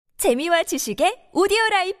재미와 지식의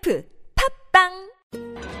오디오라이프 팝빵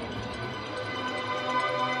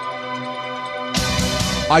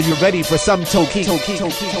Are you ready for some Tokic?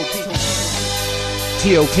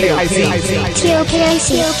 T-O-K-I-C.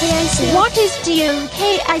 What is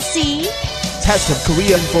TOKIC? Test of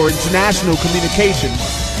Korean for international communication.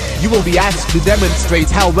 You will be asked to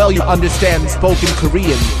demonstrate how well you understand spoken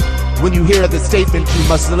Korean. When you hear the statement, you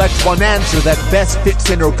must select one answer that best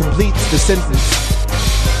fits in or completes the sentence.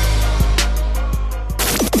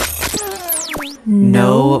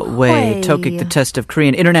 No way. Tokic, the test of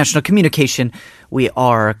Korean international communication. We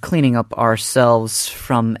are cleaning up ourselves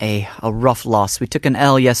from a rough loss. We took an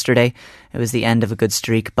L yesterday. It was the end of a good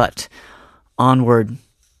streak, but onward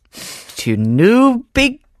to new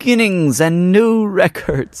beginnings and new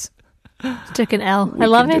records. Took an L. I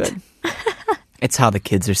love it. It's how the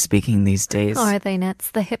kids are speaking these days. Oh, are they nuts?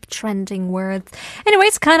 The hip trending words.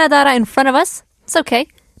 Anyways, Kanadara in front of us. It's okay.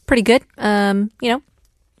 Pretty good.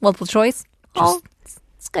 Multiple choice.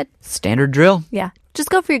 It's good. Standard drill. Yeah. Just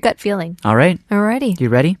go for your gut feeling. All right. Alrighty. You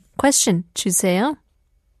ready? Question 주세요.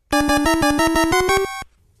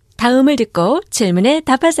 다음을 듣고 질문에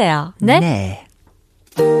답하세요. 네.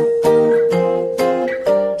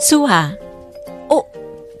 수아.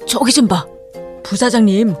 저기 좀 봐.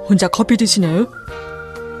 부사장님 혼자 커피 드시네요.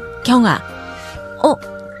 경아.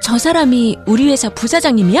 저 사람이 우리 회사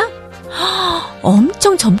부사장님이야?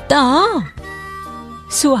 엄청 젊다.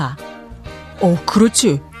 수아.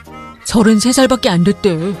 그렇지. 33살밖에 안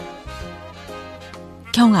됐대.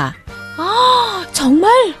 경아.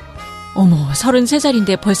 정말? 어머,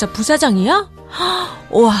 33살인데 벌써 부사장이야?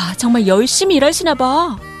 와, 정말 열심히 일하시나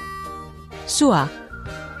봐. 수아.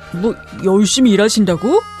 뭐 열심히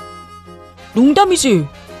일하신다고? 농담이지.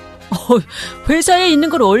 회사에 있는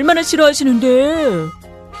걸 얼마나 싫어하시는데.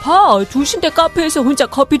 봐, 2시인데 카페에서 혼자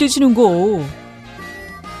커피 드시는 거.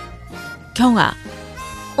 경아.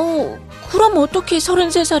 그럼 어떻게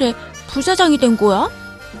 33살에 부사장이 된 거야?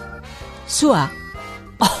 수아.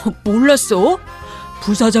 몰랐어?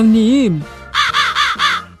 부사장님.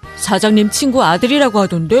 사장님 친구 아들이라고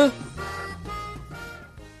하던데.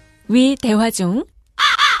 위 대화 중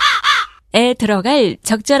에 들어갈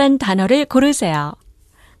적절한 단어를 고르세요.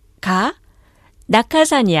 가,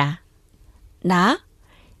 낙하산이야. 나,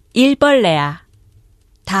 일벌레야.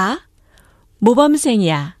 다,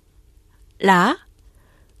 모범생이야. 라,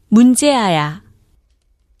 문제아야.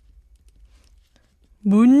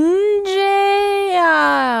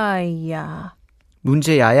 문제야야.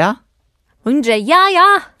 문제야야?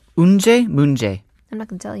 문제야야. 문제? 문제. I'm not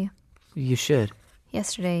going to tell you. You should.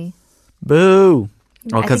 Yesterday. Boo.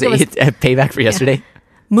 I Because think it was- payback for yesterday.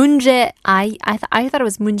 문제 I thought it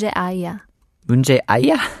was 문제아야.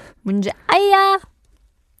 문제아야? 문제아야.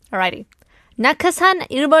 Alrighty. 낙하산,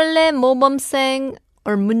 일벌레, 모범생,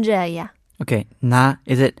 or 문제아야. Okay.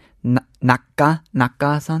 Is it 낙가산?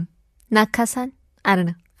 낙하산? I don't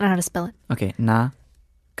know. I don't know how to spell it. Okay.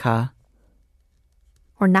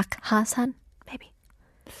 Or 낙하산, maybe.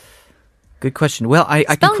 Good question. Well, I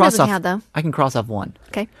can Spelling cross doesn't off. count, though. I can cross off one.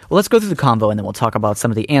 Okay. Well, let's go through the combo and then we'll talk about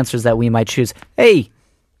some of the answers that we might choose. Hey,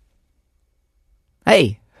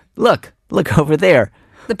 look over there.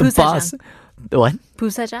 The boss. 부사장. The what?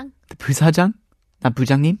 부사장? The 부사장? Not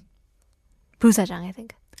부장님? 부사장, I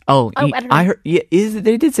think. Oh, I don't know. I heard. Yeah,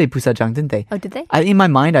 they did say 부사장, didn't they? Oh, did they? In my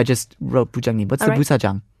mind, I just wrote 부장님. What's All the right.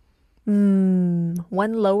 부사장?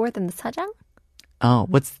 One lower than the 사장? Oh,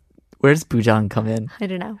 where does 부장 come in? I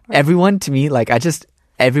don't know. Everyone to me,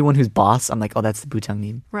 everyone who's boss, I'm like, oh, that's the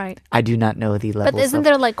부장님. Right. I do not know the levels. But isn't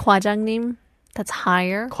there like 과장님 that's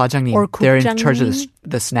higher? 과장님? Or They're in charge of 국장님?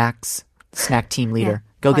 the snacks, snack team leader.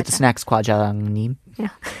 Yeah, Go get the 과장. snacks, 과장님. Yeah.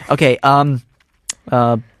 Okay.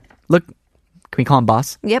 Look, can we call him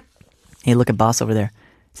boss? Yep. Hey, look at boss over there.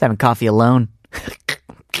 He's having coffee alone.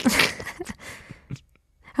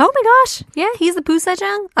 Oh my gosh. Yeah, he's the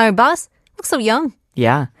부사장. Our boss looks so young.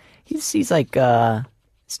 Yeah, he's like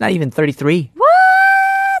he's not even 33. What?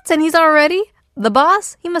 And he's already the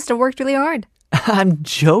boss? He must have worked really hard. I'm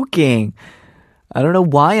joking. I don't know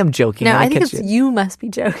why I'm joking. No, I don't think catch it's it. you must be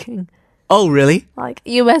joking. Oh, really? Like,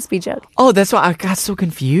 you must be joking. Oh, that's why I got so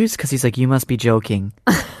confused because he's like, you must be joking.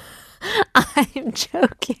 I'm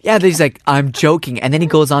joking. Yeah, he's like, I'm joking. And then he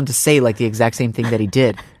goes on to say like the exact same thing that he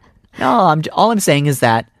did. No, all I'm saying is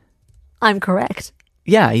that. I'm correct.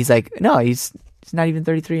 Yeah, he's like, no, he's not even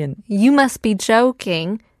 33. And You must be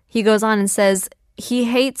joking. He goes on and says he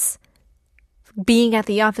hates being at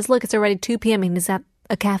the office. Look, it's already 2 p.m. and he's at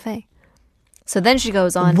a cafe. So then she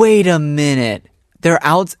goes on. Wait a minute. They're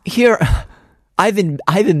out here. I've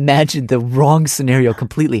imagined the wrong scenario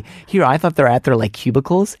completely. Here, I thought they're at their like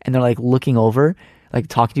cubicles and they're like looking over, like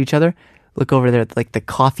talking to each other. Look over there at like the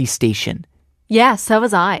coffee station. Yeah, so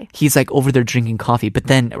was I. He's like over there drinking coffee. But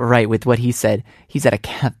then, right, with what he said, he's at a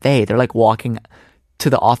cafe. They're like walking to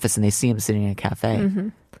the office and they see him sitting in a cafe. Mm-hmm.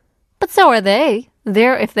 But so are they.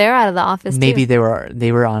 If they're out of the office Maybe too.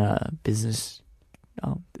 they were on a business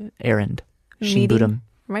errand. Meeting,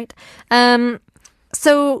 right?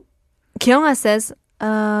 So Kyunga says,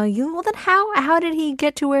 well then how did he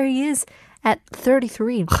get to where he is at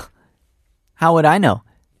 33? How would I know?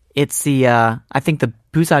 It's the I think the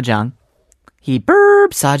부사장. He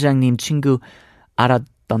사장님 친구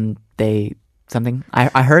알았던데 something.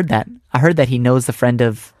 I heard that. I heard that he knows the friend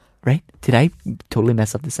of. Right? Did I totally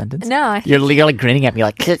mess up the sentence? No. You're like grinning at me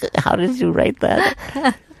like, how did you write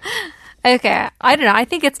that? Okay, I don't know. I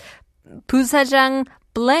think it's 부사장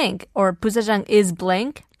blank or 부사장 is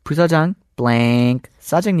blank. 부사장 blank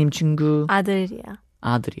사장님 친구 아들이야.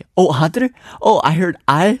 아들이야. Oh, 아들? Oh, I heard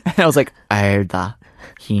알. And I was like, 알다.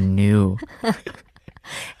 He knew.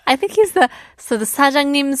 I think he's the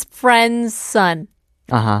사장님's friend's son.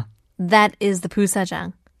 Uh-huh. That is the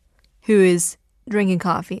부사장 who is drinking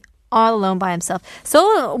coffee all alone by himself.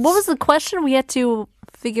 So what was the question we had to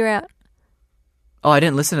figure out? Oh, I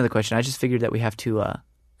didn't listen to the question. I just figured that we have to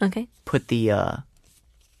Okay. put the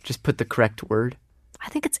correct word. I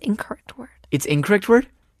think it's incorrect word. It's incorrect word?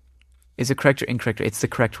 Is it correct or incorrect? It's the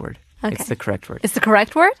correct word. Okay. It's the correct word. It's the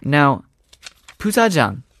correct word? Now,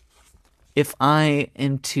 부사장. If I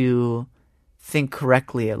am to think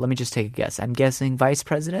correctly, let me just take a guess. I'm guessing vice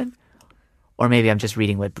president? Or maybe I'm just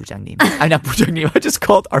reading what 부장님. I'm not 부장님. I just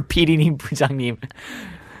called our PD님 부장님.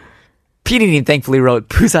 PD님 thankfully wrote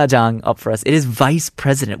부사장 up for us. It is vice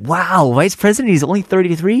president. Wow, vice president. He's only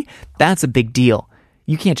 33? That's a big deal.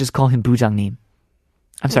 You can't just call him 부장님.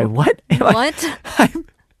 I'm sorry, what? What? I think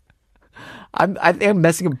I'm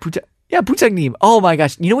messing up. Yeah, 부장님. Oh my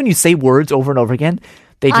gosh. You know when you say words over and over again?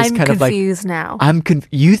 They just I'm kind of like... confused now.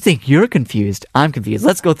 You think you're confused. I'm confused.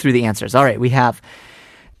 Let's go through the answers. All right, we have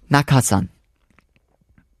낙하산.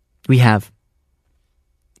 We have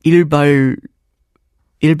일발레야.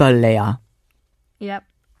 Yep.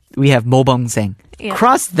 We have 모범생. Yep.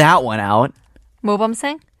 Cross that one out.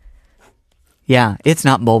 모범생? Yeah, it's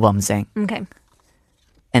not 모범생. Okay.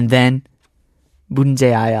 And then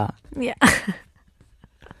문제아야. Yeah.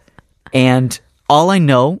 And all I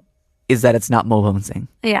know is that it's not 모범생.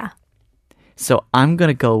 Yeah. So I'm going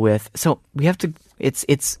to go with... So we have to... It's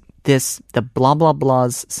this... The blah blah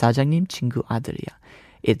blah's 사장님 친구 아들이야.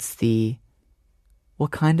 It's the...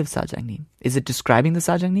 What kind of 사장님? Is it describing the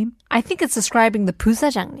사장님? I think it's describing the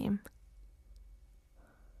부사장님.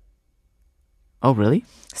 Oh, really?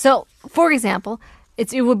 So, for example,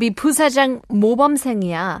 it would be 부사장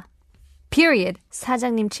모범생이야. Period.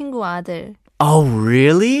 사장님 친구 아들. Oh,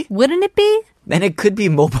 really? Wouldn't it be? Then it could be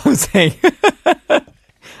모범생.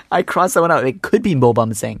 I crossed that one out. It could be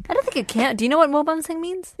모범생. I don't think it can. Do you know what 모범생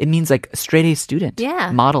means? It means like a straight A student.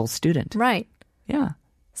 Yeah. Model student. Right. Yeah.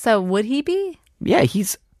 So would he be? Yeah,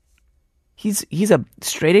 he's a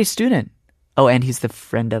straight A student. Oh, and he's the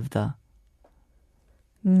friend of the...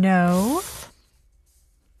 No.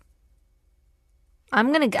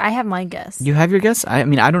 I have my guess. You have your guess? I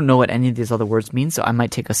mean, I don't know what any of these other words mean, so I might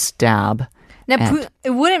take a stab. Now,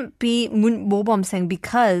 it wouldn't be 모범생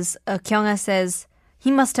because Kyunga says he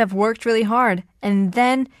must have worked really hard. And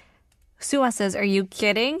then Suwa says, are you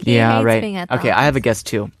kidding? He hates right. being at the Okay, I have a guess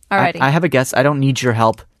too. Alrighty. I have a guess. I don't need your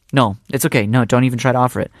help. No, it's okay. No, don't even try to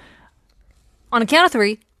offer it. On a count of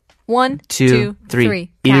three. 1, 2,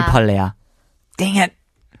 3. 일벌레야. Dang it.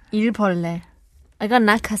 일벌레. I got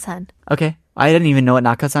낙하산. Okay. I didn't even know what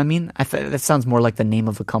낙하산 mean. That sounds more like the name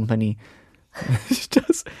of a company.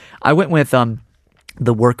 I went with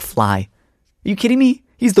the work fly. Are you kidding me?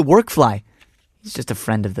 He's the work fly. He's just a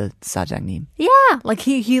friend of the 사장님. Yeah, like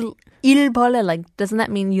he 일벌레. Like, doesn't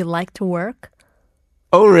that mean you like to work?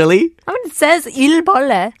 Oh, really? I mean, it says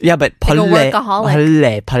일벌레. Yeah, but Like a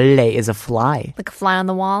workaholic. 벌레 is a fly. Like a fly on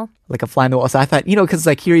the wall. Like a fly on the wall. So I thought, because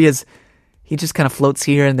like here he is, he just kind of floats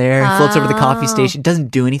here and there. He floats over the coffee station.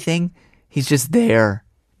 Doesn't do anything. He's just there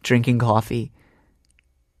drinking coffee.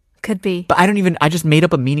 Could be. But I just made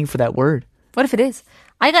up a meaning for that word. What if it is?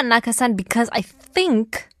 I got 낙하산 because I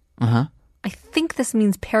think this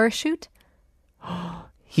means parachute.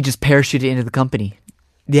 He just parachuted into the company.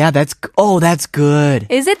 Yeah, that's good.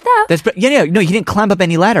 Is it though? No, he didn't climb up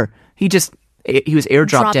any ladder. He was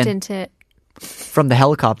airdropped into from the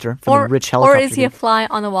helicopter, from the rich helicopter. Or is he a fly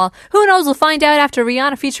on the wall? Who knows? We'll find out after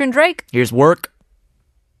Rihanna featuring Drake. Here's work.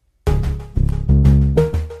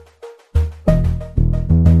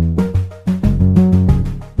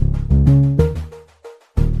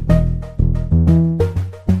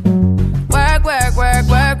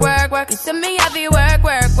 You see me have to work.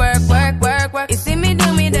 You see me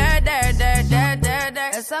do me dirt.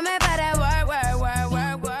 So me better work.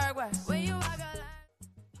 When you walk alone.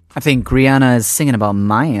 I think Rihanna is singing about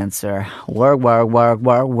my answer. Work.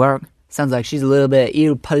 Sounds like she's a little bit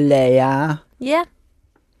il palea. Yeah.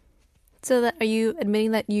 So that are you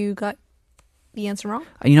admitting that you got the answer wrong?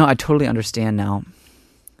 You know, I totally understand now.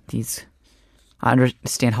 I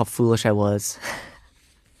understand how foolish I was.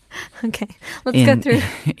 Okay, let's go through.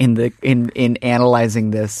 In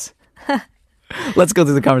analyzing this. Let's go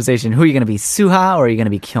through the conversation. Who are you going to be, Suha or are you going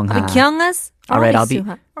to be Kyungha? Kyungha's? All right, I'll be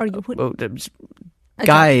Suha. Or you,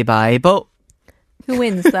 가위바위보. Who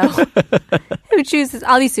wins though? Who chooses?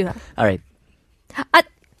 I'll be Suha. All right. 아,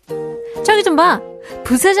 저기 좀 봐.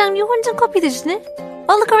 부사장님 혼자 커피 드시네?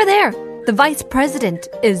 Oh, look over there. The vice president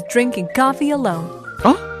is drinking coffee alone.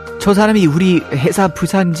 어? 저 사람이 우리 회사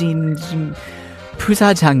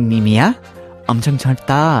부사장님이야? 엄청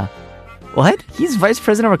젊다. What? He's vice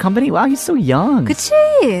president of our company? Wow, he's so young. 그치?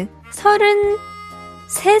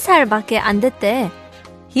 33살밖에 안 됐대.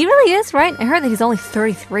 He really is, right? I heard that he's only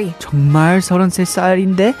 33. 정말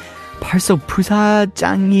 33살인데 벌써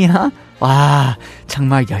부사장이야? 와,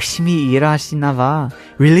 정말 열심히 일하시나 봐.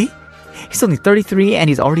 Really? He's only 33 and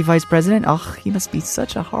he's already vice president? Oh, he must be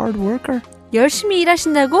such a hard worker. 열심히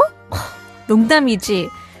일하신다고?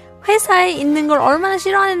 농담이지. 회사에 있는 걸 얼마나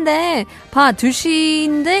싫어하는데. 봐,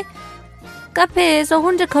 2시인데 카페에서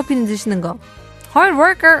혼자 커피는 드시는 거. Hard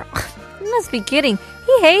worker. You must be kidding.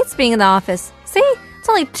 He hates being in the office. See? It's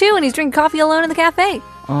only 2 and he's drinking coffee alone in the cafe.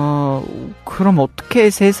 그럼 어떻게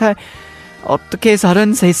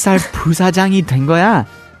 33살 부사장이 된 거야?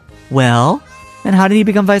 Well, then how did he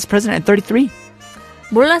become vice president at 33?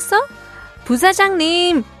 몰랐어?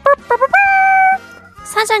 부사장님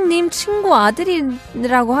사장님 친구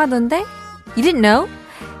아들이라고 하던데? You didn't know?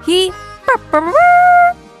 He's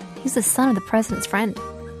the son of the president's friend.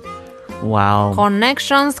 Wow.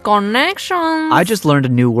 Connections. I just learned a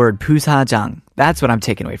new word, 부사장. That's what I'm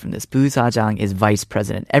taking away from this. 부사장 is vice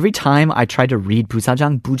president. Every time I tried to read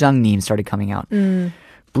부사장, 부장님 started coming out.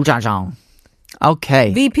 부사장.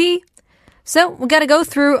 Okay. VP. So we got to go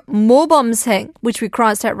through 모범생, which we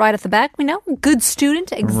crossed out right off the back. We know, good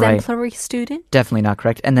student, exemplary student. Definitely not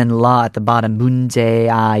correct. And then la at the bottom,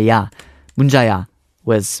 문제아야. 문제아야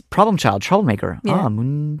was problem child, troublemaker. Yeah.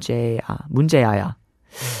 문제아야.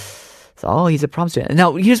 So, he's a problem student.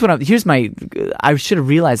 Now, I should have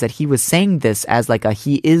realized that he was saying this as like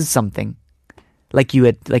he is something. Like you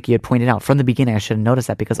had pointed out from the beginning. I should have noticed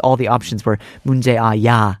that because all the options were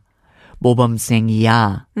문제아야,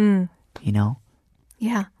 모범생이야. You know?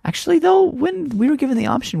 Yeah. Actually, though, when we were given the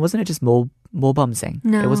option, wasn't it just 모범생?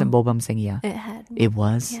 No. It wasn't 모범생이야. It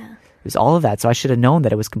was? Yeah. It was all of that. So I should have known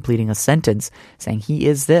that it was completing a sentence saying he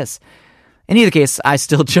is this. In either case, I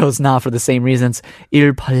still chose na for the same reasons.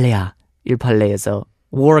 일팔레야. 일팔레 is a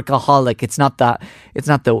workaholic. It's not the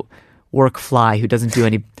work fly who doesn't do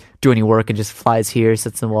any work and just flies here,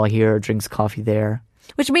 sits on the wall here, drinks coffee there.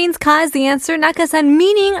 Which means ka is the answer. Nakasan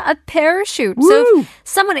meaning a parachute. Woo! So if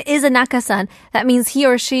someone is a nakasan, that means he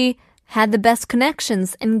or she had the best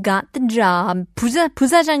connections and got the job.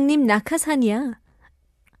 부사장님 낙하산이야.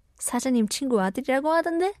 사장님 친구 아들이라고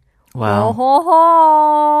하던데? Wow.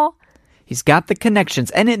 오호호. He's got the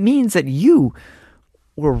connections. And it means that you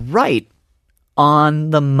were right on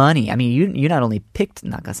the money. I mean, you not only picked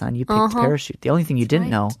nakasan, you picked parachute. The only thing you didn't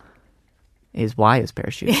know is why it was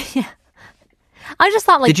parachute. Yeah. I just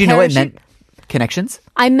thought Did you know it meant connections?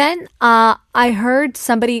 I meant, I heard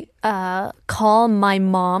somebody call my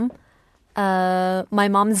mom. My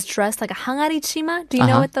mom's dressed like a 항아리 치마. Do you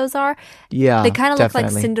know what those are? Yeah, they kind of look like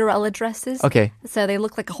definitely. Cinderella dresses. Okay. So they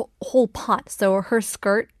look like a whole pot. So her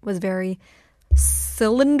skirt was very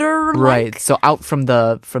cylinder-like. Right. So out from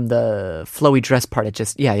the flowy dress part, it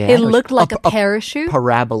just It looked like a parachute.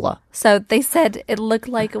 Parabola. So they said it looked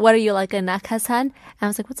like, what are you, like a nakasan? And I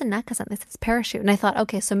was like, what's a nakasan? They said it's parachute. And I thought,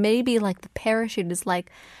 okay, so maybe like the parachute is like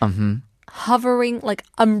hovering, like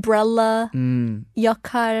umbrella,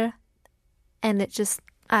 역할, and it just,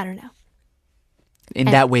 I don't know. In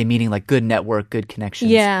that way, meaning like good network, good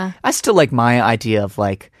connections. Yeah. I still like my idea of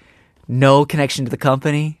like no connection to the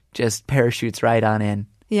company, just parachutes right on in.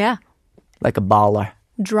 Yeah. Like a baller.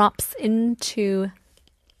 Drops into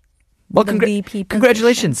Well, the VP position.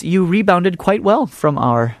 congratulations. You rebounded quite well from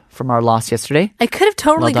our loss yesterday. I could have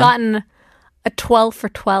totally Well gotten a 12 for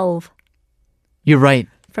 12 You're right.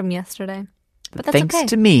 from yesterday. But that's Thanks okay.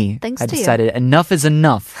 to me, Thanks I to you. decided enough is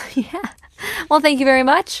enough. Yeah. Well, thank you very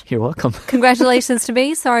much. You're welcome. Congratulations to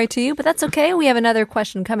me. Sorry to you, but that's okay. We have another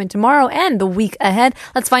question coming tomorrow and the week ahead.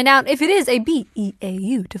 Let's find out if it is a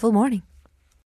beautiful morning.